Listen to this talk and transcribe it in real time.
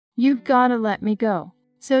You've gotta let me go.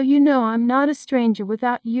 So you know I'm not a stranger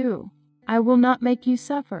without you. I will not make you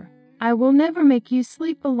suffer. I will never make you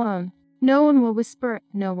sleep alone. No one will whisper,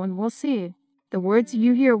 no one will see. The words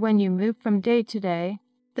you hear when you move from day to day,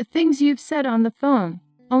 the things you've said on the phone,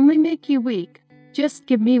 only make you weak. Just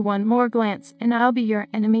give me one more glance and I'll be your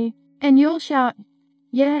enemy, and you'll shout,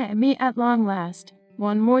 yeah, me at long last.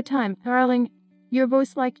 One more time, darling. Your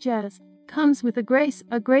voice like jazz, comes with a grace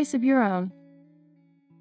of your own.